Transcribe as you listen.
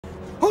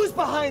Who's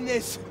behind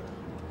this?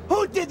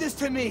 Who did this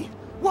to me?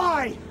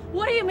 Why?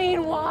 What do you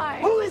mean, why?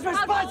 Who is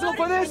responsible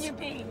for this? Can you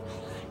be?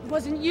 It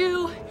wasn't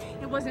you.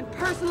 It wasn't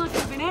personal. It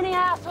could have been any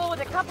asshole with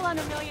a couple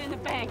 $100 million in the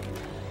bank.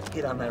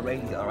 Get on that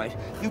radio, all right?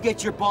 You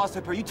get your boss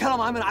up here. You tell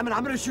him I'm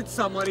gonna shoot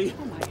somebody.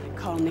 Oh, my God,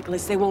 call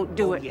Nicholas. They won't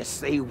do it. Yes,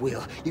 they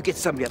will. You get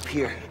somebody up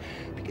here,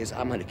 because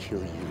I'm gonna kill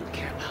you. You don't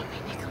care about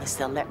me. Nicholas,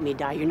 they'll let me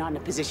die. You're not in a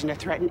position to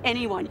threaten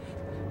anyone.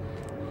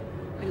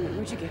 Wait a minute,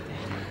 where'd you get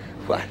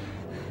that? What?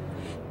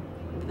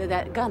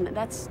 That gun,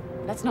 that's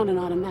not an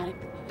automatic.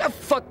 The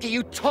fuck are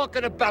you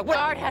talking about? What?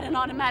 Bard had an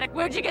automatic.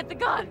 Where'd you get the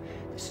gun?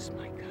 This is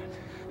my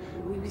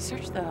gun. We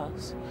searched the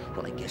house.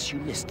 Well, I guess you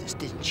missed this,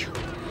 didn't you?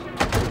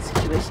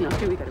 Situation up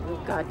here, we got a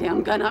real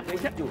goddamn gun up here.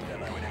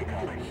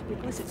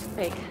 Nicholas, it's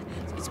fake.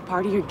 It's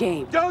part of your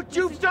game. Don't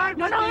you start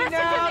with me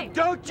now!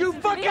 Don't you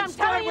fucking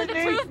start with me! I'm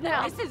telling you the truth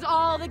now. This is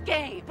all the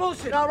game.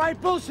 Bullshit, all right?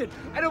 Bullshit.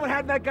 I know what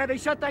happened to that guy. They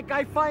shot that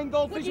guy flying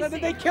goldfish and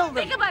then they killed him.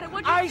 Think about it.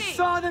 What'd you see? I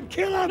saw them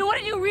kill him! No, what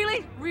did you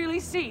really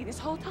see this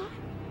whole time?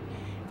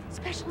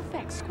 Special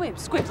effects.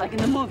 Squibs, like in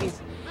the movies.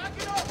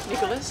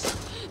 Nicholas,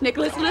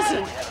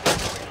 listen.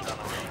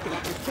 Get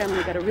up your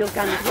family. Got a real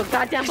gun with real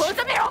goddamn bullets.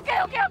 Come here.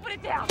 Okay, I'll put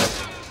it down.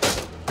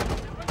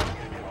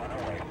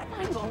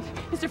 Feingold.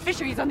 Mr.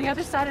 Fisher, he's on the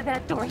other side of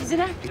that door. He's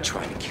an actor. You're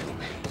trying to kill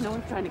me. No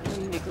one's trying to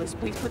kill you, Nicholas.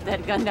 Please put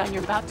that gun down.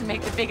 You're about to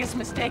make the biggest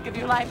mistake of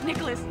your life.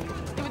 Nicholas,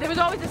 there was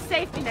always a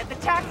safety net. The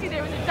taxi,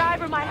 there was a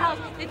diver, my house.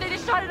 They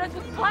just shot at us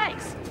with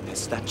blanks.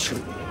 That's not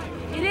true.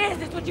 It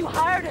is. It's what you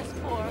hired us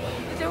for.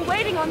 They're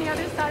waiting on the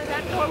other side of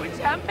that door with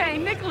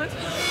champagne. Nicholas.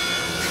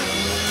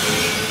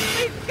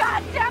 Please,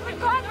 God damn it,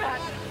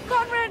 Conrad.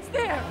 Conrad's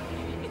there.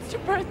 It's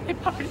your birthday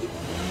party.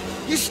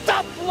 You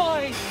stop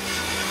lying!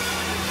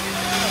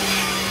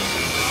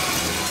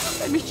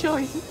 Let me show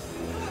you.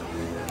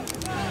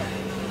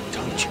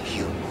 Don't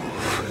you move.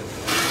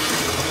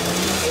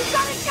 He's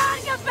got a gun!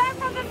 Get back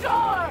from the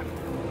door!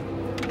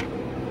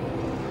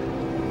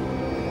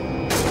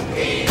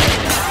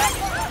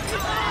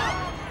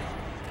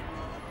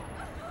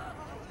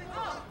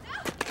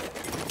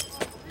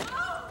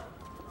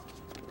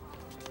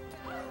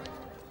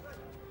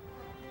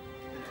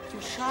 You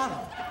shot him.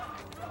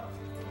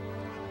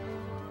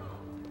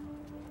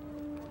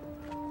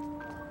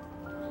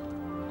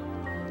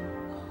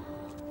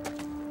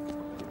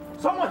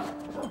 Someone!